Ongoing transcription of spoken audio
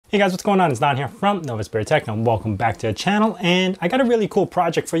Hey guys, what's going on? It's Don here from Novaspirit Tech and welcome back to the channel. And I got a really cool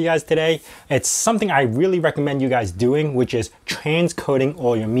project for you guys today. It's something I really recommend you guys doing, which is transcoding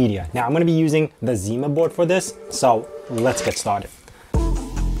all your media. Now I'm going to be using the Zima board for this, so let's get started.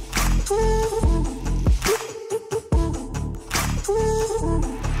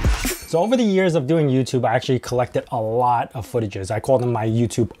 So over the years of doing YouTube, I actually collected a lot of footages. I call them my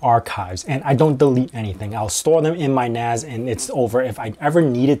YouTube archives, and I don't delete anything. I'll store them in my NAS and it's over. If I ever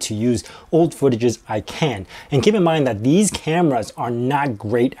needed to use old footages, I can. And keep in mind that these cameras are not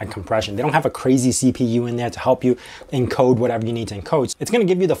great at compression. They don't have a crazy CPU in there to help you encode whatever you need to encode. It's gonna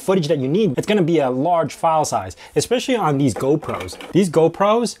give you the footage that you need. It's gonna be a large file size, especially on these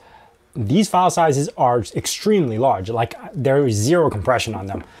GoPros. These file sizes are extremely large, like there is zero compression on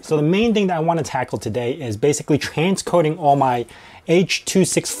them. So the main thing that I want to tackle today is basically transcoding all my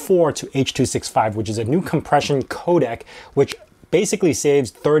H.264 to H.265, which is a new compression codec, which basically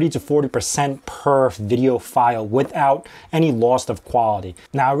saves 30 to 40% per video file without any loss of quality.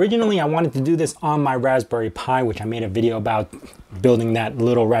 Now, originally I wanted to do this on my Raspberry Pi, which I made a video about building that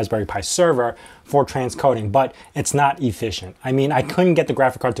little Raspberry Pi server for transcoding, but it's not efficient. I mean, I couldn't get the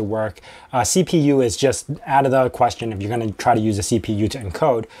graphic card to work. CPU is just out of the question if you're gonna try to use a CPU to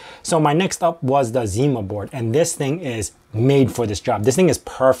encode. So my next up was the Zima board, and this thing is made for this job. This thing is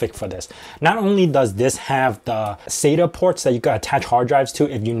perfect for this. Not only does this have the SATA ports that you can attach hard drives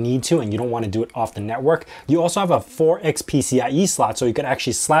to if you need to and you don't want to do it off the network, you also have a 4x PCIe slot, so you could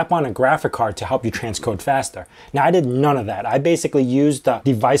actually slap on a graphic card to help you transcode faster. Now, I did none of that. I basically used the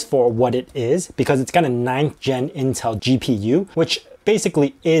device for what it is because it's got a 9th gen Intel GPU, which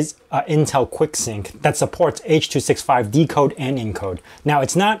basically is an Intel QuickSync that supports H.265 decode and encode. Now,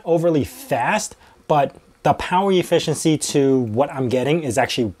 it's not overly fast, but the power efficiency to what I'm getting is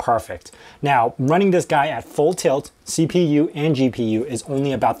actually perfect. Now, running this guy at full tilt, CPU and GPU is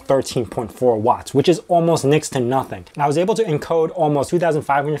only about 13.4 watts, which is almost next to nothing. I was able to encode almost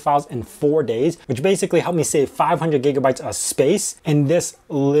 2,500 files in 4 days, which basically helped me save 500 gigabytes of space in this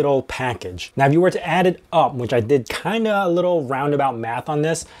little package. Now, if you were to add it up, which I did kind of a little roundabout math on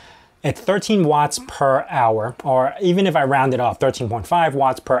this, it's 13 watts per hour, or even if I round it off, 13.5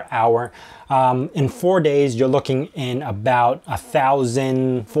 watts per hour. In 4 days, you're looking in about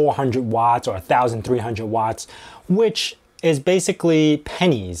 1,400 watts or 1,300 watts, which is basically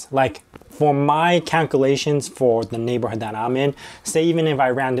pennies. Like for my calculations for the neighborhood that I'm in, say even if I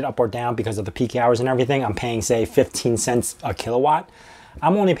round it up or down because of the peak hours and everything, I'm paying say 15 cents a kilowatt.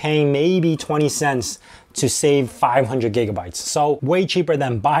 I'm only paying maybe 20 cents to save 500 gigabytes. So way cheaper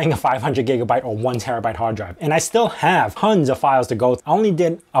than buying a 500 gigabyte or 1 terabyte hard drive. And I still have tons of files to go. I only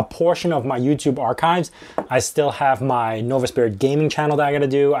did a portion of my YouTube archives. I still have my Novaspirit gaming channel that I gotta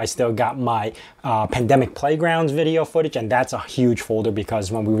do. I still got my Pandemic Playgrounds video footage, and that's a huge folder because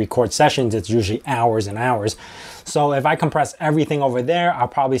when we record sessions, it's usually hours and hours. So if I compress everything over there, I'll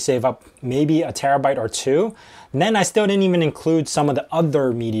probably save up maybe a terabyte or two. And then I still didn't even include some of the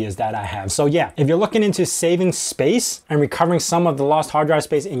other medias that I have. So yeah, if you're looking into saving space and recovering some of the lost hard drive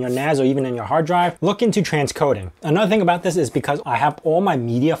space in your NAS or even in your hard drive, look into transcoding. Another thing about this is because I have all my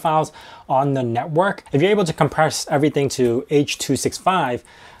media files on the network, if you're able to compress everything to H.265,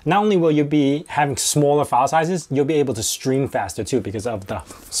 not only will you be having smaller file sizes, you'll be able to stream faster too because of the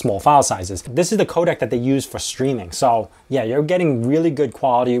small file sizes. This is the codec that they use for streaming. So yeah, you're getting really good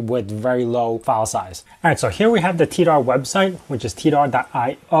quality with very low file size. All right, so here we have the Tdarr website, which is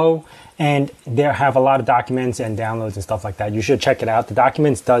tdarr.io, and they have a lot of documents and downloads and stuff like that. You should check it out. The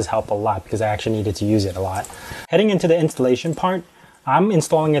documents does help a lot because I actually needed to use it a lot. Heading into the installation part, I'm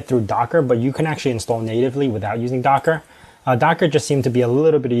installing it through Docker, but you can actually install natively without using Docker. Docker just seemed to be a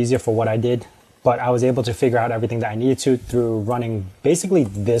little bit easier for what I did, but I was able to figure out everything that I needed to through running basically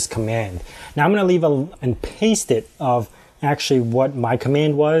this command. Now I'm going to leave and paste it of actually what my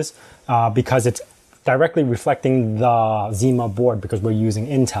command was because it's directly reflecting the Zima board because we're using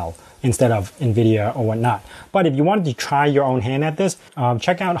Intel instead of NVIDIA or whatnot. But if you wanted to try your own hand at this,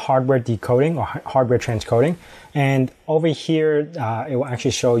 check out hardware decoding or hardware transcoding. And over here, it will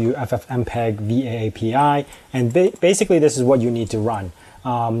actually show you FFmpeg VAAPI. And basically, this is what you need to run.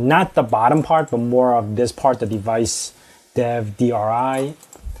 Not the bottom part, but more of this part, the device dev DRI.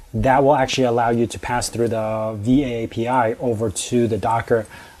 That will actually allow you to pass through the VAAPI over to the Docker,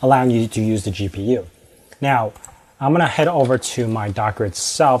 allowing you to use the GPU. Now, I'm gonna head over to my Docker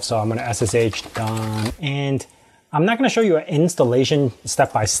itself. So I'm gonna SSH done. And I'm not gonna show you an installation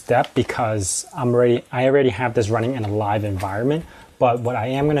step by step because I already have this running in a live environment. But what I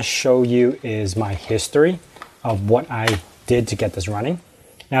am gonna show you is my history of what I did to get this running.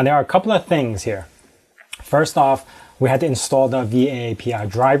 Now, there are a couple of things here. First off, we had to install the VAAPI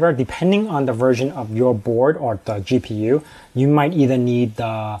driver. Depending on the version of your board or the GPU, you might either need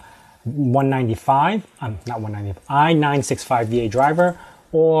the 195, not 195, i965 VA driver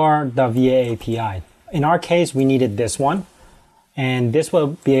or the VAAPI. In our case, we needed this one, and this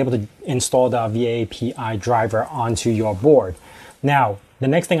will be able to install the VAAPI driver onto your board. Now, the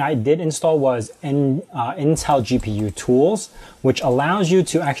next thing I did install was Intel GPU tools, which allows you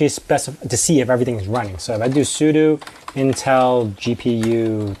to actually specify to see if everything is running. So if I do sudo Intel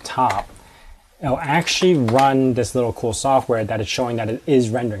GPU top, it'll actually run this little cool software that is showing that it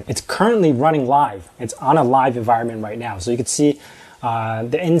is rendering. It's currently running live. It's on a live environment right now. So you can see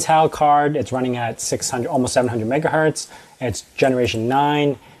the Intel card, it's running at 600, almost 700 megahertz. It's generation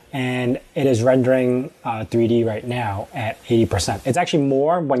 9. And it is rendering 3D right now at 80%. It's actually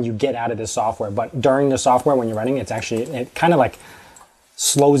more when you get out of the software, but during the software when you're running, it kind of like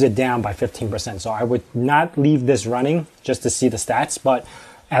slows it down by 15%. So I would not leave this running just to see the stats, but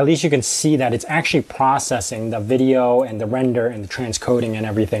at least you can see that it's actually processing the video and the render and the transcoding and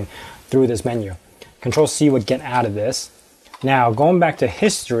everything through this menu. Control C would get out of this. Now going back to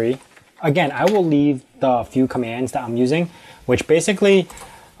history, again, I will leave the few commands that I'm using, which basically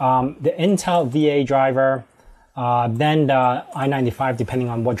the Intel VA driver, then the i95, depending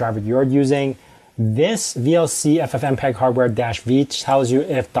on what driver you're using. This VLC FFmpeg hardware-v tells you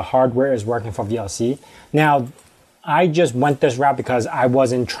if the hardware is working for VLC. Now, I just went this route because I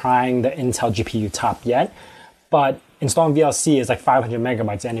wasn't trying the Intel GPU top yet, but installing VLC is like 500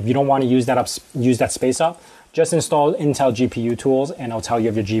 megabytes, and if you don't want to use that space up, just install Intel GPU tools, and it'll tell you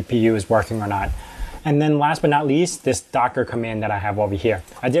if your GPU is working or not. And then last but not least, this Docker command that I have over here.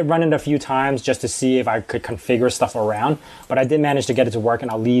 I did run it a few times just to see if I could configure stuff around, but I did manage to get it to work, and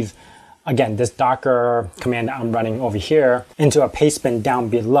I'll leave, again, this Docker command that I'm running over here into a paste bin down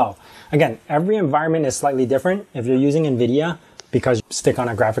below. Again, every environment is slightly different. If you're using NVIDIA, because you stick on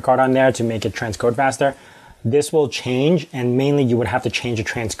a graphic card on there to make it transcode faster, this will change, and mainly you would have to change the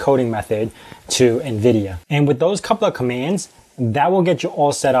transcoding method to NVIDIA. And with those couple of commands, that will get you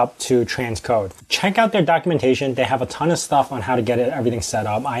all set up to transcode. Check out their documentation. They have a ton of stuff on how to get everything set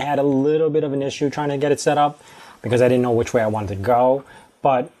up. I had a little bit of an issue trying to get it set up because I didn't know which way I wanted to go,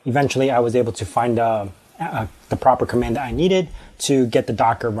 but eventually I was able to find the proper command that I needed to get the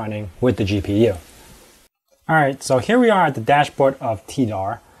Docker running with the GPU. All right, so here we are at the dashboard of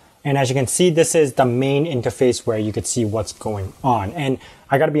Tdarr. And as you can see, this is the main interface where you could see what's going on. And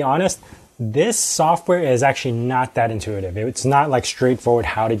I gotta be honest, this software is actually not that intuitive. It's not like straightforward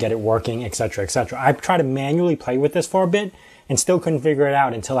how to get it working, etc., etc. I tried to manually play with this for a bit and still couldn't figure it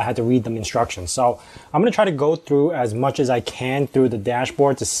out until I had to read the instructions. So I'm going to try to go through as much as I can through the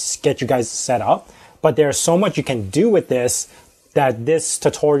dashboard to get you guys set up. But there's so much you can do with this that this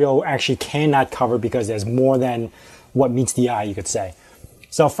tutorial actually cannot cover because there's more than what meets the eye, you could say.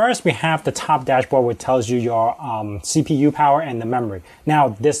 So first we have the top dashboard, which tells you your CPU power and the memory.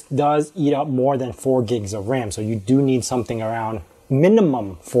 Now this does eat up more than 4 gigs of RAM, so you do need something around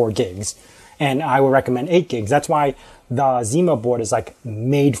minimum 4 gigs. And I would recommend 8 gigs. That's why the Zima board is like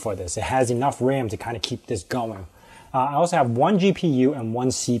made for this. It has enough RAM to kind of keep this going. I also have 1 GPU and 1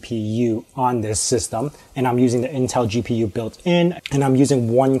 CPU on this system, and I'm using the Intel GPU built in, and I'm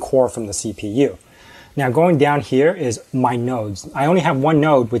using 1 core from the CPU. Now going down here is my nodes. I only have 1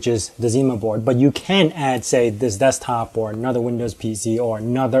 node, which is the Zima board, but you can add, say, this desktop or another Windows PC or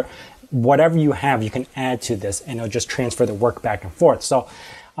another, whatever you have, you can add to this, and it'll just transfer the work back and forth. So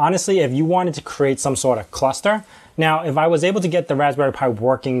honestly, if you wanted to create some sort of cluster, now if I was able to get the Raspberry Pi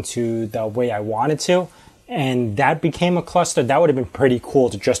working to the way I wanted to, and that became a cluster, that would have been pretty cool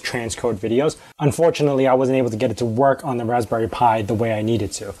to just transcode videos. Unfortunately, I wasn't able to get it to work on the Raspberry Pi the way I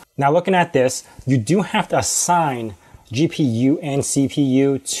needed to. Now looking at this, you do have to assign GPU and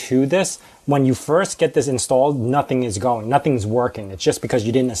CPU to this. When you first get this installed, nothing's working. It's just because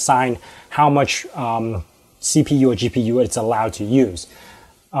you didn't assign how much CPU or GPU it's allowed to use.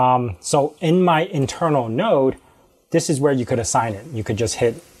 So in my internal node, this is where you could assign it. You could just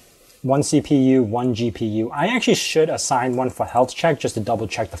hit 1 CPU, 1 GPU. I actually should assign one for health check just to double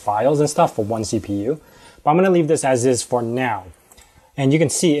check the files and stuff for 1 CPU. But I'm going to leave this as is for now. And you can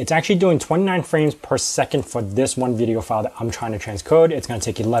see it's actually doing 29 frames per second for this one video file that I'm trying to transcode. It's going to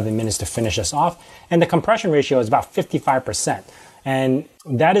take 11 minutes to finish this off. And the compression ratio is about 55%. And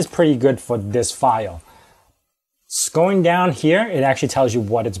that is pretty good for this file. Going down here, it actually tells you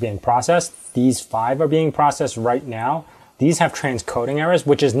what it's being processed. These 5 are being processed right now. These have transcoding errors,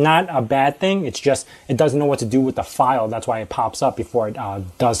 which is not a bad thing. It's just, it doesn't know what to do with the file. That's why it pops up before it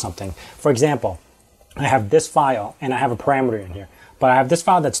does something. For example, I have this file and I have a parameter in here, but I have this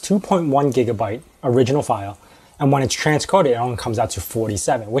file that's 2.1 gigabyte original file. And when it's transcoded, it only comes out to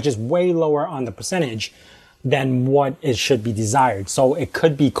 47, which is way lower on the percentage than what it should be desired. So it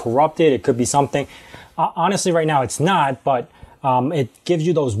could be corrupted. It could be something. Honestly, right now it's not, but it gives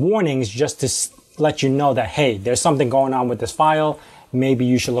you those warnings just to let you know that, hey, there's something going on with this file. Maybe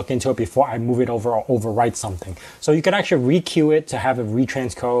you should look into it before I move it over or overwrite something. So you could actually requeue it to have it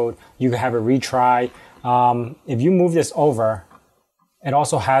retranscode. You could have it retry. If you move this over, it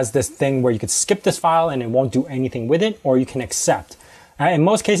also has this thing where you could skip this file and it won't do anything with it, or you can accept. In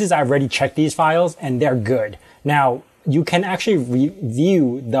most cases, I've already checked these files and they're good. Now, you can actually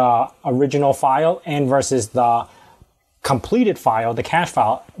review the original file and versus the completed file, the cache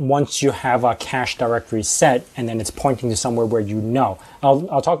file, once you have a cache directory set and then it's pointing to somewhere where you know.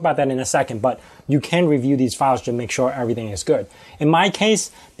 I'll talk about that in a second, but you can review these files to make sure everything is good. In my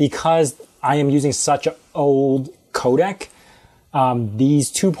case, because I am using such an old codec,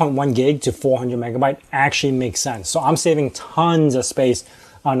 these 2.1 gig to 400 megabyte actually make sense. So I'm saving tons of space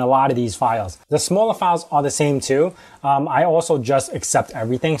on a lot of these files. The smaller files are the same too. I also just accept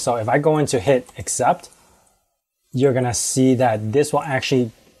everything. So if I go into hit accept, you're gonna see that this will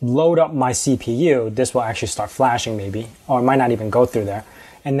actually load up my CPU. This will actually start flashing maybe, or it might not even go through there.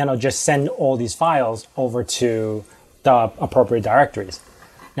 And then I'll just send all these files over to the appropriate directories.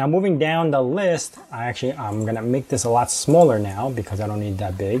 Now moving down the list, I'm gonna make this a lot smaller now because I don't need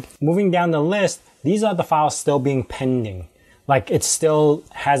that big. Moving down the list, these are the files still being pending. Like it still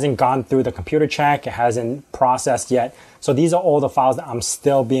hasn't gone through the computer check, it hasn't processed yet. So these are all the files that I'm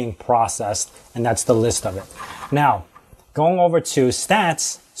still being processed, and that's the list of it. Now, going over to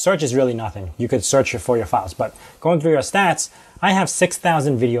stats, search is really nothing. You could search for your files, but going through your stats, I have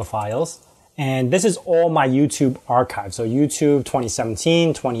 6,000 video files. And this is all my YouTube archive. So YouTube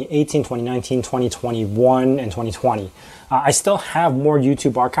 2017, 2018, 2019, 2021, and 2020. I still have more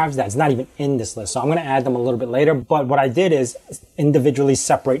YouTube archives that's not even in this list. So I'm going to add them a little bit later. But what I did is individually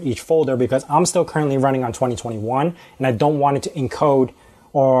separate each folder because I'm still currently running on 2021 and I don't want it to encode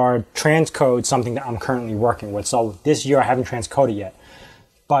or transcode something that I'm currently working with. So this year I haven't transcoded yet.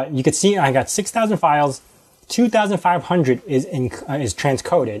 But you can see I got 6,000 files, 2,500 is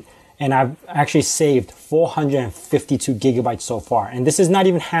transcoded. And I've actually saved 452 gigabytes so far. And this is not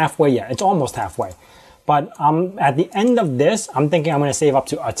even halfway yet. It's almost halfway. But at the end of this, I'm thinking I'm going to save up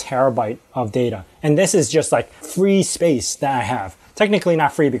to 1 terabyte of data. And this is just like free space that I have. Technically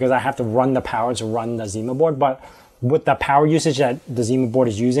not free because I have to run the power to run the Zima board. But with the power usage that the Zima board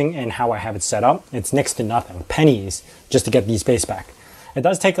is using and how I have it set up, it's next to nothing. Pennies just to get the space back. It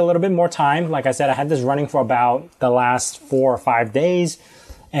does take a little bit more time. Like I said, I had this running for about the last 4 or 5 days.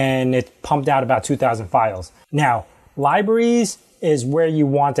 And it pumped out about 2,000 files. Now, libraries is where you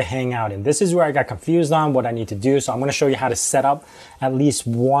want to hang out in. This is where I got confused on what I need to do. So I'm going to show you how to set up at least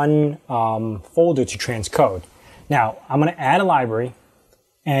one folder to transcode. Now, I'm going to add a library,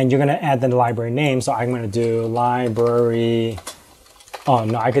 and you're going to add the library name. So I'm going to do library. Oh,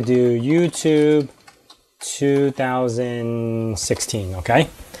 no, I could do YouTube 2016, okay?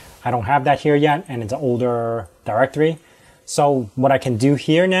 I don't have that here yet, and it's an older directory. So what I can do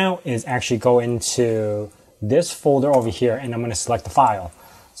here now is actually go into this folder over here and I'm going to select the file.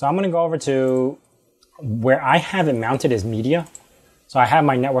 So I'm going to go over to where I have it mounted as media. So I have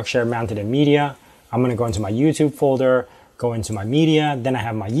my network share mounted in media. I'm going to go into my YouTube folder, go into my media. Then I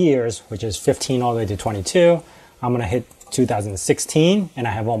have my years, which is 15 all the way to 22. I'm going to hit 2016 and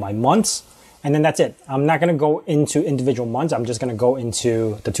I have all my months. And then that's it. I'm not going to go into individual months. I'm just going to go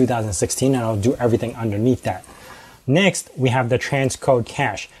into the 2016 and I'll do everything underneath that. Next, we have the transcode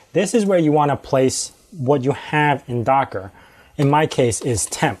cache. This is where you want to place what you have in Docker. In my case is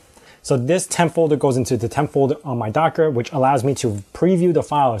temp. So this temp folder goes into the temp folder on my Docker, which allows me to preview the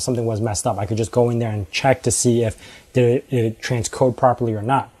file if something was messed up. I could just go in there and check to see if it transcode properly or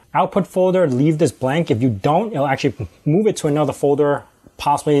not. Output folder, leave this blank. If you don't, it'll actually move it to another folder,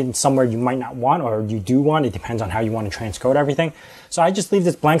 possibly somewhere you might not want or you do want. It depends on how you want to transcode everything. So I just leave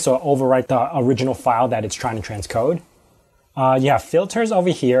this blank so I'll overwrite the original file that it's trying to transcode. You have filters over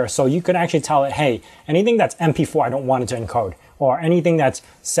here, so you could actually tell it, hey, anything that's MP4, I don't want it to encode, or anything that's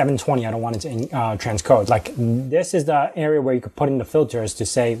 720, I don't want it to transcode. Like this is the area where you could put in the filters to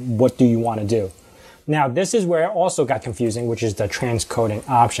say, what do you want to do? Now, this is where it also got confusing, which is the transcoding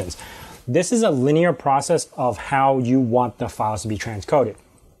options. This is a linear process of how you want the files to be transcoded.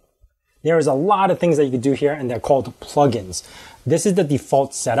 There is a lot of things that you can do here, and they're called plugins. This is the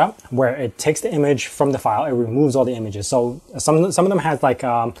default setup where it takes the image from the file, it removes all the images. So some of them has like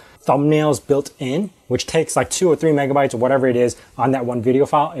thumbnails built in, which takes like 2 or 3 megabytes or whatever it is on that one video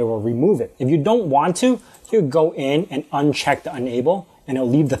file. It will remove it. If you don't want to, you go in and uncheck the enable, and it'll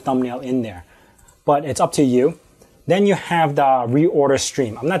leave the thumbnail in there. But it's up to you. Then you have the reorder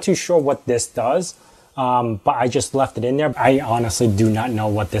stream. I'm not too sure what this does, but I just left it in there. I honestly do not know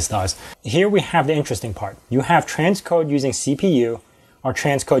what this does. Here we have the interesting part. You have transcode using CPU or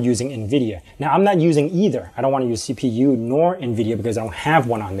transcode using NVIDIA. Now I'm not using either. I don't want to use CPU nor NVIDIA because I don't have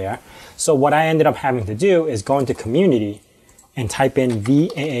one on there. So what I ended up having to do is go into community and type in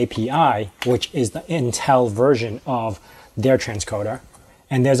VAAPI, which is the Intel version of their transcoder.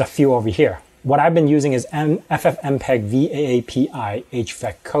 And there's a few over here. What I've been using is FFmpeg VAAPI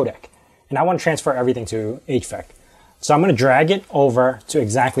HVEC codec. And I want to transfer everything to HVEC. So I'm going to drag it over to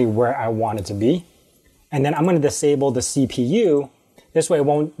exactly where I want it to be. And then I'm going to disable the CPU. This way it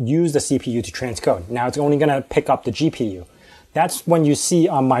won't use the CPU to transcode. Now it's only going to pick up the GPU. That's when you see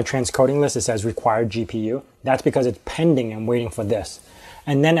on my transcoding list, it says required GPU. That's because it's pending and waiting for this.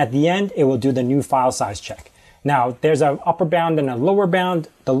 And then at the end, it will do the new file size check. Now there's an upper bound and a lower bound.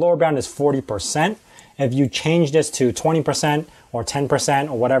 The lower bound is 40%. If you change this to 20% or 10%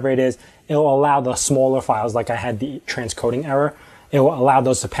 or whatever it is, it will allow the smaller files, like I had the transcoding error. It will allow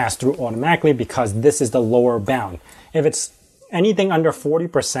those to pass through automatically because this is the lower bound. If it's anything under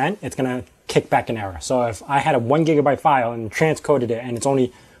 40%, it's going to kick back an error. So if I had a 1 gigabyte file and transcoded it and it's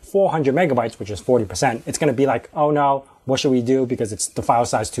only 400 megabytes, which is 40%, it's going to be like, oh no, what should we do? Because it's the file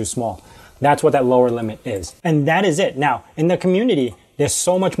size too small. That's what that lower limit is. And that is it. Now, in the community, there's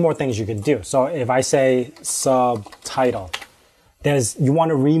so much more things you can do. So if I say subtitle, you want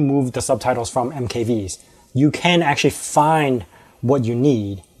to remove the subtitles from MKVs. You can actually find what you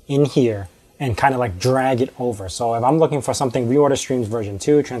need in here and kind of like drag it over. So if I'm looking for something, reorder streams version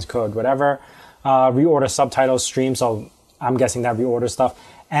 2, transcode, whatever, reorder subtitles stream. So I'm guessing that reorder stuff.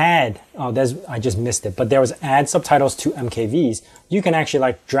 I just missed it, but there was add subtitles to MKVs. You can actually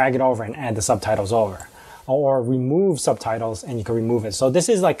like drag it over and add the subtitles over, or remove subtitles and you can remove it. So this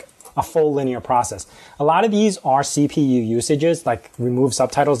is like a full linear process. A lot of these are CPU usages, like remove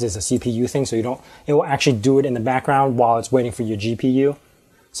subtitles is a CPU thing. So it will actually do it in the background while it's waiting for your GPU.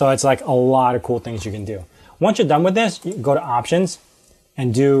 So it's like a lot of cool things you can do. Once you're done with this, you go to options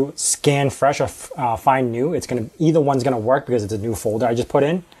and do scan fresh or find new. Either one's gonna work because it's a new folder I just put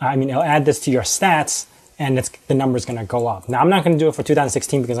in. It'll add this to your stats and the number's gonna go up. Now I'm not gonna do it for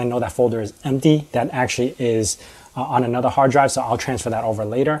 2016 because I know that folder is empty. That actually is on another hard drive, so I'll transfer that over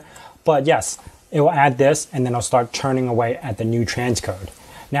later. But yes, it will add this and then it'll start churning away at the new transcode.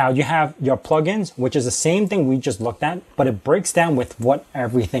 Now you have your plugins, which is the same thing we just looked at, but it breaks down with what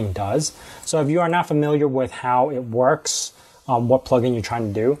everything does. So if you are not familiar with how it works, what plugin you're trying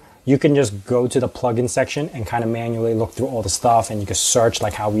to do, you can just go to the plugin section and kind of manually look through all the stuff, and you can search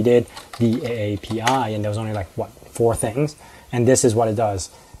like how we did the AAPI, and there was only like 4 things, and this is what it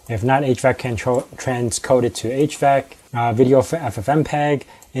does. If not HVAC, can transcode it to HVAC, video for FFmpeg,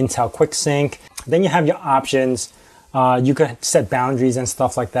 Intel QuickSync. Then you have your options. You could set boundaries and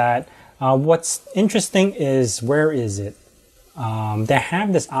stuff like that. What's interesting is, where is it? They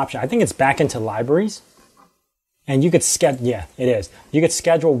have this option. I think it's back into libraries. And you could it is. You could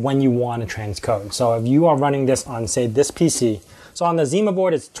schedule when you want to transcode. So if you are running this on, say, this PC, so on the Zima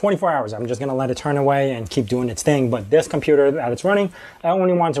board, it's 24 hours. I'm just going to let it turn away and keep doing its thing. But this computer that it's running, I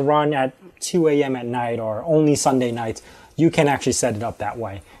only want to run at 2 a.m. at night or only Sunday nights. You can actually set it up that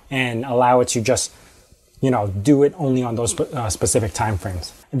way and allow it to just, do it only on those specific time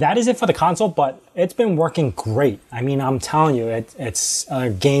frames. That is it for the console, but it's been working great. I'm telling you, it's a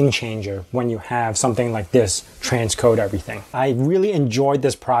game changer when you have something like this transcode everything. I really enjoyed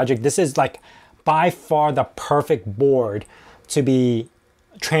this project. This is like by far the perfect board to be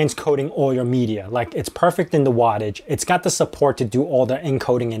transcoding all your media. Like, it's perfect in the wattage. It's got the support to do all the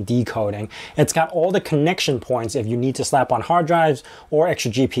encoding and decoding. It's got all the connection points if you need to slap on hard drives or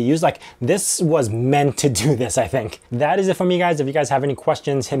extra GPUs. Like, this was meant to do this, I think. That is it for me, guys. If you guys have any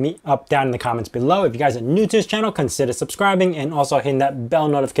questions, hit me up down in the comments below. If you guys are new to this channel, consider subscribing and also hitting that bell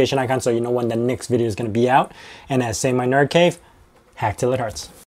notification icon so you know when the next video is going to be out. And as say in my nerd cave, hack till it hurts.